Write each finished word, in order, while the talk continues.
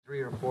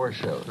3 or 4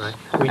 shows. Right.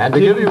 And We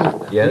to give you...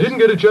 Yes? didn't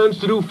get a chance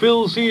to do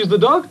Phil Sees the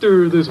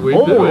Doctor this week,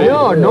 did we?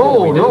 yeah,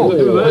 no.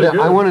 Do that But again.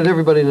 I wanted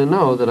everybody to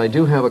know that I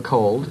do have a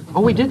cold.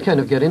 Oh, we did kind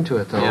of get into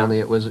it, though, only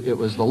it was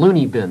the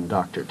loony bin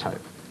doctor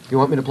type. You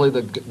want me to play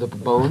the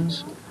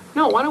bones?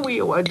 No, why don't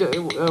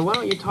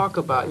you talk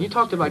about... You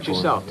talked about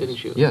yourself,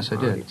 didn't you? Yes, I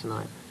did.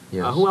 Tonight.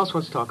 Yes. Who else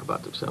wants to talk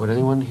about themselves? Would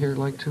anyone here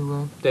like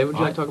to... David, would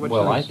you like to talk about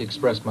Well, I yourself?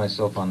 expressed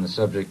myself on the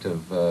subject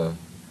of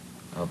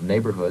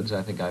neighborhoods.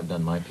 I think I've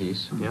done my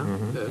piece. Yeah?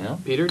 Yeah.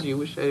 Peter, do you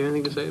wish to have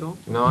anything to say at all?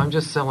 No, I'm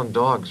just selling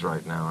dogs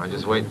right now. I'm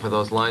just waiting for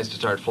those lines to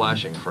start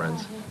flashing,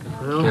 friends.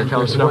 Well, Here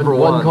comes One number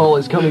one. call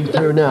is coming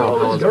through now.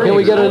 Oh, Can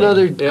we get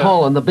another Yeah.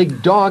 call on the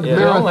big dog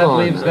marathon? That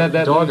leaves you.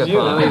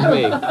 that leaves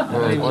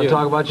me. Want to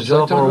talk about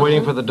yourself while we're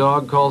waiting for the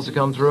dog calls to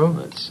come through?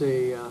 Let's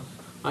see.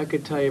 I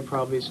could tell you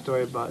probably a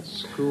story about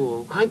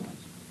school.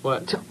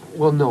 What?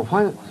 Well, no.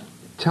 Why?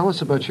 Tell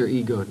us about your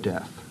ego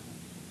death.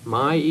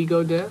 My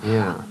ego death?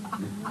 Yeah.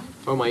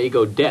 Or my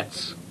ego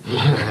debts. I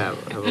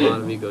have a lot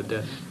of ego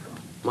debts.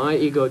 My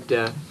ego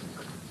death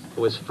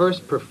was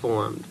first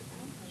performed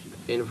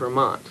in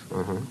Vermont.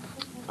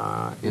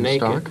 In naked.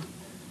 stock?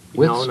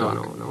 With no,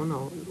 stock?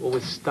 No. Well,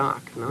 with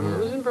stock. No, it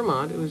was in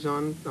Vermont. It was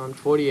on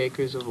 40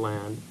 acres of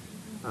land.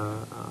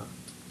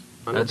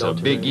 That's a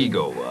big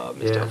ego,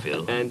 Mr. Yeah,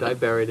 Phil. and I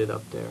buried it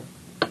up there.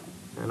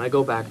 And I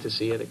go back to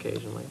see it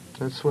occasionally.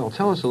 That's swell.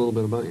 Tell us a little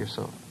bit about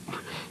yourself.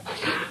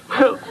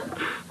 Well,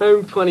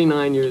 I'm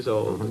 29 years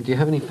old. Do you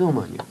have any film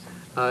on you?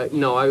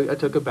 No, I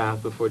took a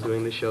bath before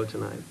doing the show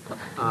tonight.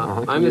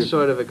 I'm the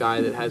sort of a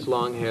guy that has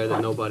long hair that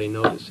nobody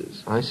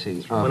notices. I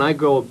see. When I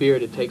grow a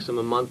beard, it takes them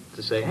a month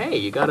to say, hey,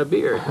 you got a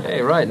beard.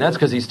 Hey, right, and that's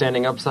because he's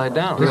standing upside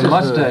down. Your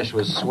mustache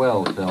was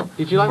swell, Phil.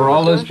 Did you like For my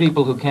all those mustache?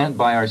 people who can't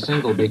buy our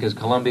single because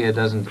Columbia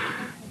doesn't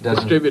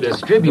Distribute it.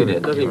 distribute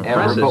it Doesn't even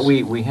ever, press it. but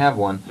we have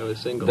one. It was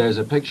single. There's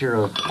a picture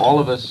of all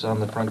of us on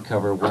the front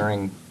cover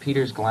wearing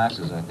Peter's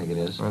glasses, I think it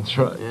is. That's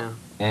right. Yeah.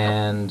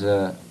 And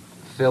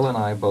Phil and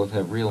I both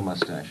have real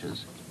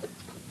mustaches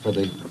for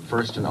the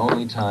first and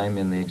only time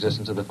in the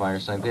existence of the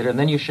Firesign Theater. And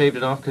then you shaved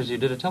it off because you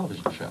did a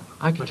television show.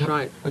 That's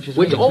right. Which is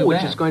Which really too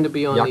bad. is going to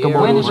be on the air.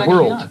 Yakamoto's that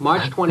World. coming out?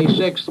 March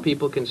 26th,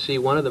 people can see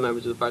one of the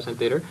members of the Firesign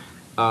Theater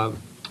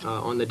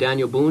on the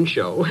Daniel Boone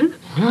show,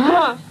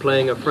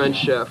 playing a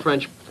French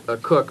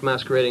cook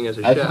masquerading as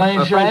a chef.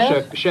 French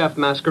chef? Chef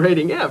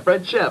masquerading,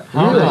 French chef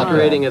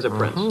masquerading as a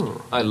prince.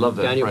 I love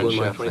that Daniel French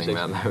Boone, chef March thing,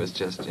 26th. man. That was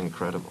just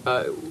incredible.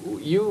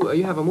 You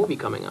have a movie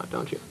coming out,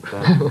 don't you?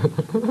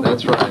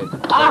 That's right.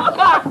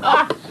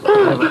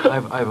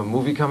 I have a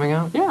movie coming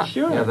out? Yeah.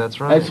 Yeah, that's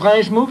right. A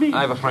French movie?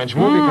 I have a French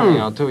movie coming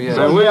out, too, yeah.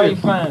 Very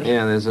French.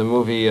 Yeah, there's a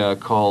movie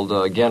called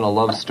Again, a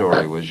Love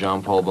Story with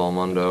Jean-Paul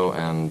Belmondo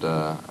and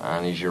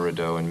Annie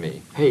Girardot and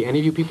me. Hey, any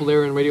of you people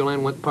there in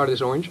Radioland want part of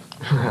this orange?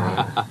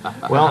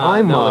 Well,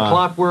 I'm... No, the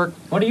clockwork.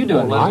 What are you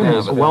doing? Well,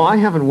 let's have it. Well, I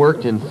haven't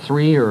worked in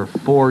 3 or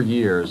 4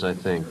 years, I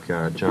think,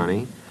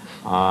 Johnny.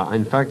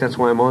 In fact, that's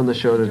why I'm on the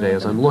show today,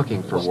 as I'm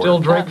looking for work. Still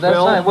drink, That's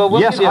Phil? right. Well,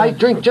 we'll Yes, give you I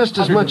drink just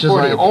as much as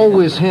I 140.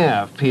 always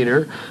have,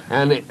 Peter.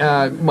 And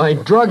my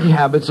drug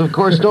habits, of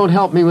course, don't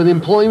help me with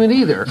employment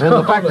either. And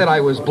the fact that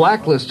I was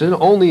blacklisted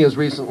only as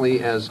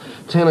recently as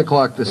 10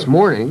 o'clock this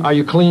morning. Are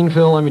you clean,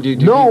 Phil? I mean, do you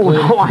No,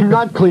 I'm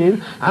not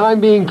clean. And I'm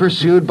being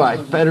pursued by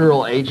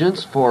federal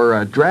agents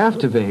for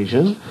draft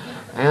evasion.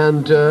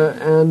 And You're a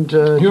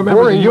member of the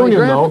boring my union,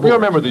 draft though. board. You're a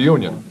member of the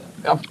union.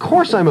 Of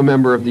course I'm a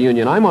member of the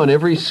union. I'm on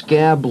every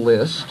scab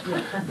list.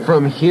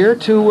 From here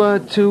to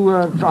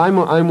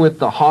I'm with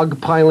the Hog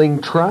Piling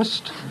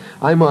Trust.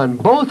 I'm on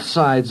both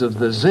sides of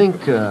the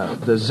zinc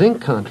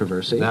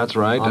controversy. That's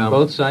right. On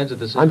both sides of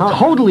the I'm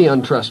totally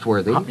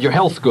untrustworthy. Your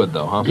health's good,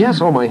 though, huh? Yes,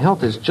 my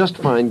health is just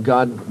fine,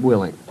 God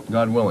willing.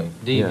 God willing.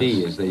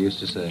 DV, as they used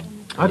to say.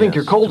 I think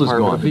your cold is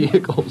Department of gone.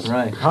 Vehicles.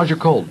 Right. How's your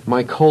cold?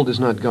 My cold is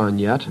not gone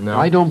yet. No?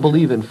 I don't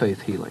believe in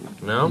faith healing.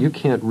 No? You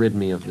can't rid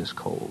me of this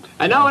cold.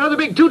 And now another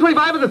big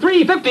 225 of the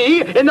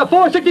 350 in the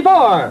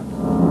 464.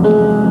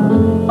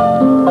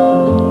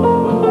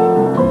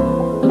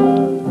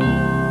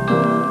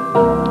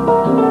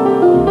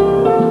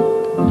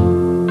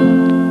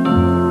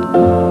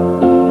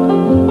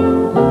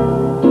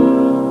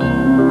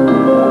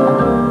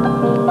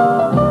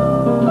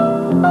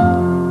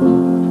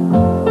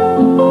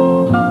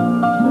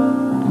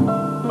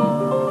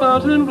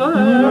 Mountain black,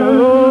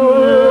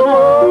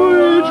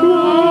 which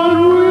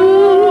one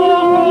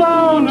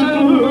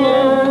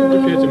will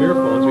if you had some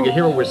earphones, we could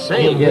hear what we're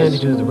saying. Daddy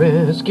to the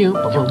rescue,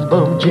 boom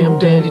boom, Jim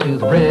Daddy to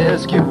the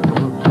rescue,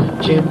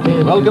 Jim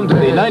Daddy. Welcome to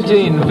the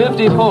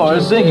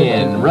 1954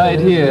 sing-in right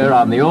here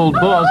on the Old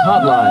Boss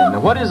Hotline. Now,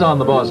 what is on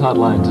the Boss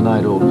Hotline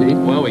tonight, old Pete?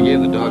 Well, we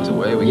gave the dogs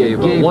away. We Gave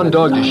one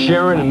dog to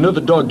Sharon and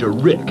another dog to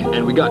Rick.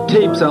 And we got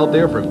tapes out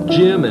there from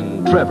Jim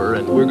and Trevor,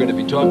 and we're going to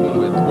be talking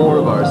with more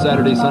of our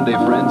Saturday, Sunday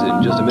friends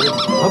in just a minute.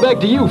 Now back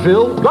to you,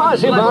 Phil.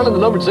 Cross him out in the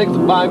number 6,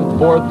 the 5, the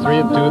 4, the 3,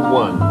 the 2, the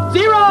 1.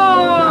 Zero!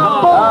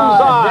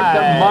 Bullseye!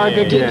 Hit the mark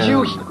again. Did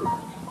you...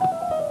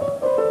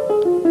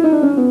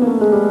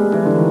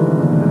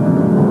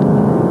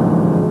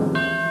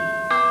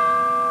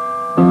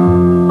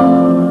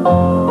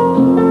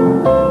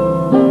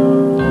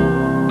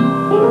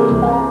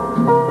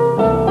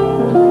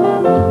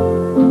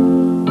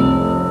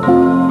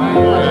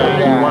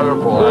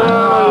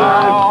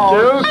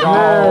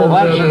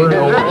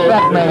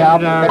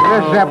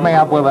 set me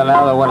up with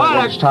another one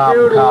of these top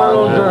collars.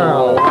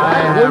 girl. I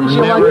have Wouldn't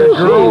you like never a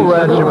girl seen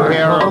regiment? such a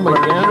pair of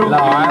Again? No,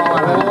 I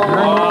want to drink.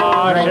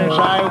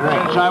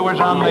 Since I was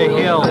on the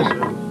hill.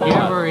 You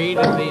ever eat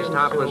at these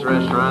topless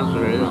restaurants?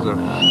 Or is there...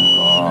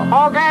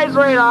 Okay,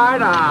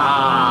 sweetheart.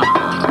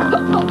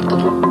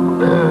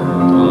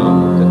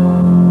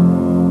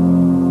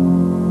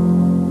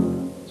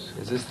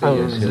 Is this the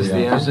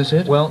end? Is this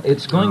it? Well,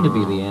 it's going to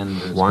be the end.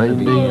 It's going to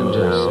be the Winding end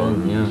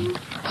down. soon,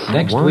 yeah.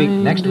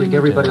 Next week,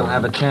 everybody will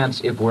have a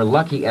chance, if we're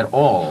lucky at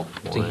all,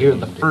 to hear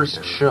the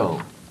first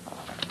show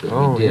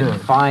that we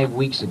did 5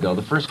 weeks ago.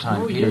 The first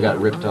time Peter got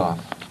ripped off.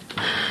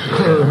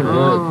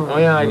 Oh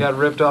yeah, I got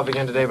ripped off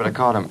again today, but I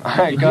caught him.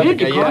 I got You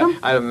caught him?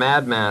 I had a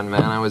madman,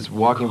 man. I was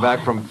walking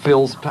back from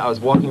Phil's. I was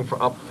walking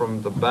up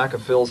from the back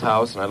of Phil's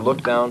house, and I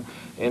looked down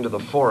into the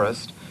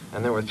forest,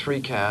 and there were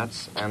 3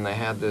 cats, and they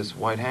had this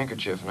white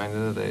handkerchief, and I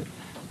knew that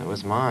it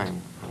was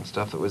mine, and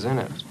stuff that was in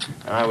it.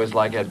 And I was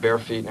like, had bare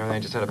feet and everything. I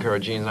just had a pair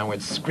of jeans, and I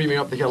went screaming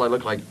up the hill. I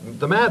looked like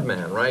the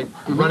madman, right?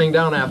 Running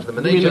down after them,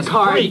 and they You mean just the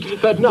card?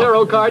 freaked. That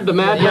tarot card, the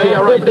mad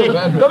Yeah, right.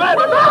 The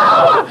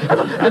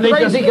madman! And they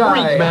just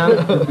freaked,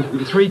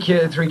 man. Three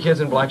kids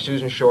in black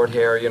shoes and short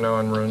hair, you know,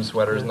 and maroon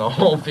sweaters, and the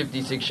whole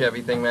 56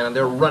 Chevy thing, man. And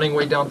they're running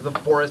way down to the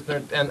forest,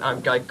 and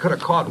I could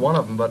have caught one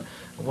of them, but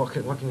what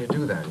can you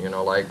do then? You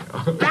know, like...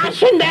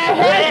 Bash in their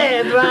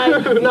head,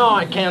 right? No,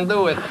 I can't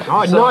do it.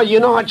 Oh, no, you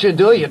know what you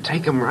do? You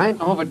take him right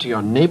over to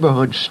your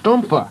neighborhood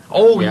stumper.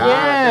 Oh,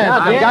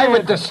 Yeah, the guy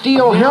with the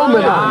steel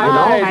helmet on, you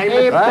know?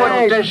 They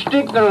put the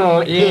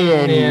sticker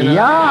in.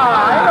 Yeah,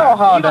 I know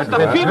how He was that the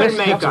works. ribbon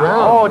maker.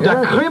 Oh, the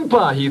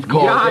Krimpa, he's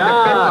called. Yeah, the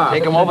Krimpa.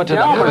 Take him over to the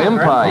Yeah.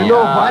 Krimpa. You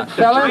know what,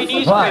 fellas?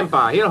 Chinese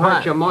grandpa. He'll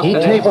hurt your He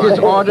mustache. takes his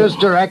orders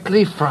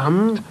directly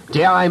from,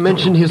 dare I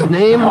mention his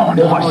name?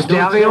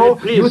 Stereo?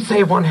 You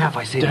say one half,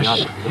 I say the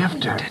other.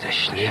 Snifter.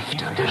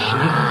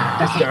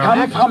 Does it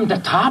come from the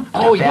top?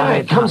 Oh, yeah,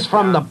 it comes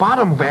from the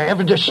bottom,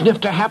 wherever the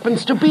snifter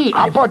happens to be,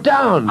 up or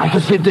down. I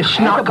was with the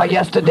schnocker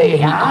yesterday.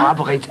 He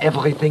corroborates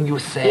everything you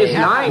say. He's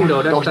lying,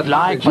 though. That's the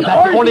But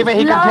that's the only way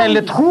he can tell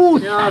the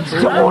truth. That's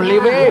the only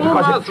way.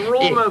 Because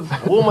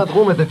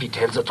rumors. if he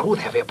tells the truth,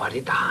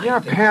 everybody dies. You're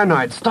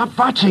paranoid. Stop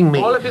watching me.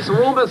 All of his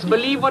rumors,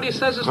 believe what he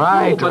says is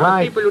Right, true, but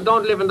right. the people who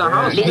don't live in the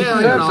house, He yeah,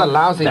 you serves a know.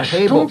 lousy The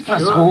table.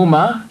 Stumpfers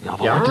rumor.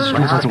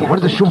 What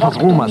did the Stumpfers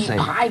rumor say?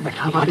 Private.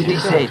 What did he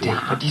say?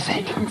 What did he say?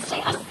 He didn't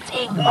say a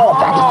thing. Oh,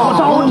 that's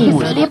so his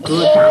lips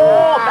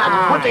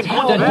shut. What they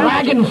call the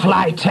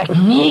dragonfly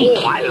technique.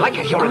 Oh, I like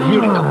it. You're in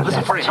Munich.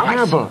 Listen for it.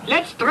 Terrible.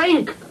 Let's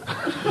drink.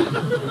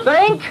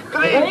 Think.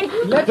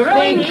 Let's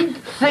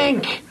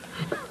think.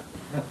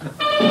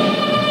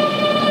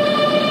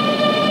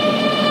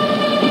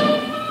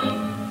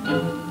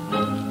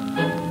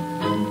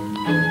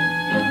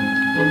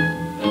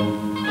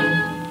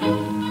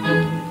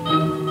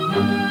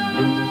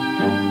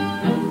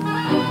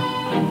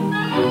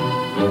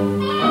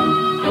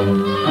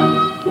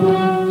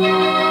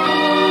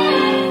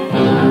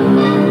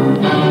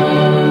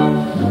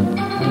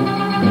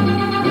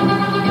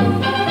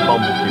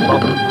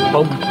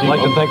 I'd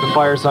like to thank the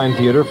Firesign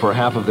Theater for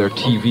half of their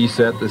TV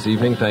set this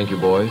evening. Thank you,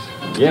 boys.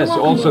 Yes,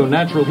 also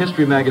Natural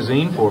History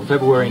Magazine for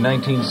February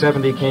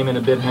 1970 came in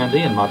a bit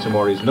handy in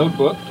Matsumori's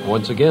notebook.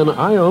 Once again,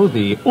 I owe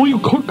the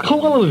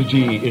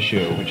Oyokolology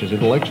issue, which is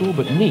intellectual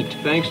but neat.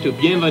 Thanks to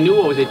Bienvenue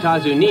aux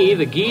États-Unis,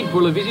 the guide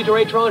pour le visiteur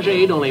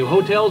étranger dans les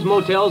hotels,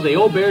 motels et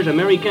auberges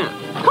américains.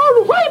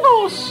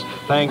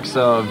 Thanks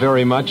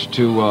very much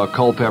to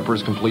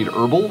Culpepper's Complete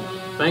Herbal.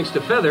 Thanks to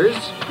Feathers,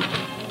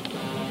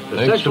 the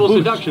Thanks Sexual to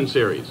Boots. Seduction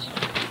series.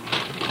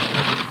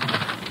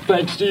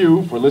 Thanks to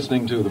you for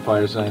listening to the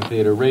Firesign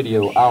Theater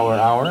Radio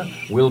Hour.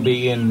 We'll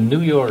be in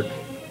New York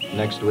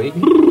next week,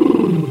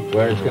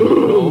 where it's going to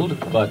be cold,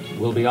 but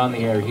we'll be on the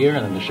air here,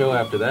 and then the show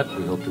after that,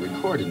 we hope to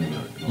record in New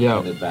York.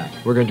 Yeah. Send it back.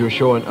 We're going to do a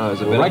show as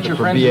a Well, write benefit your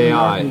for friends in New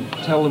York BAI. and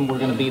tell them we're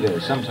going to be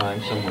there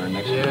sometime, somewhere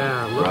next week.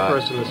 Yeah, look for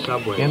us in the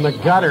subway. In the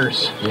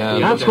gutters. Yeah.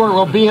 That's where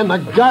we'll be, in the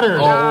gutters.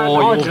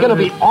 Oh, It's going to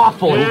be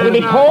awful. It's going to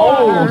be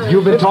cold.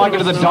 You've been talking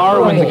to the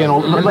Darwins again.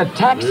 In the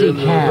taxi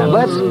cab.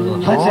 Let's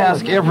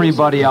ask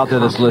everybody out there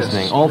that's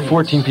listening. All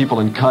 14 people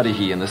in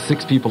Cudahy and the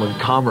 6 people in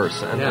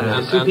Commerce. And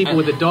 2 people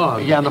with a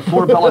dog. Yeah, and the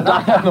 4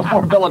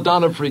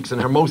 Belladonna freaks in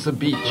Hermosa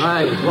Beach.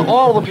 Right. Well,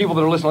 all the people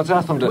that are listening, let's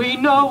ask them to We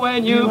know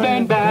when you've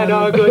been bad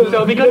or good,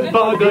 so be good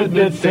for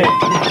goodness sake.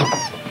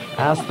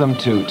 ask them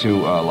to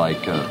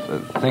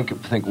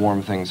think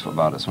warm things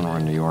about us when we're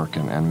in New York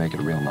and make it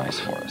real nice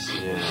for us.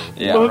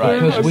 Yeah, right.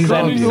 Because we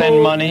love you.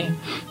 Send money,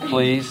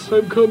 please.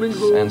 I'm coming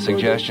home. And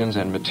suggestions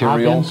and I've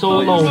material. been so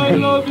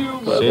lonely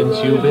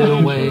since you've been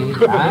away.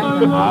 I've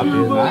been so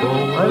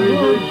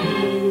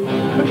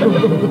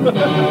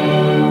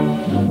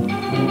lonely.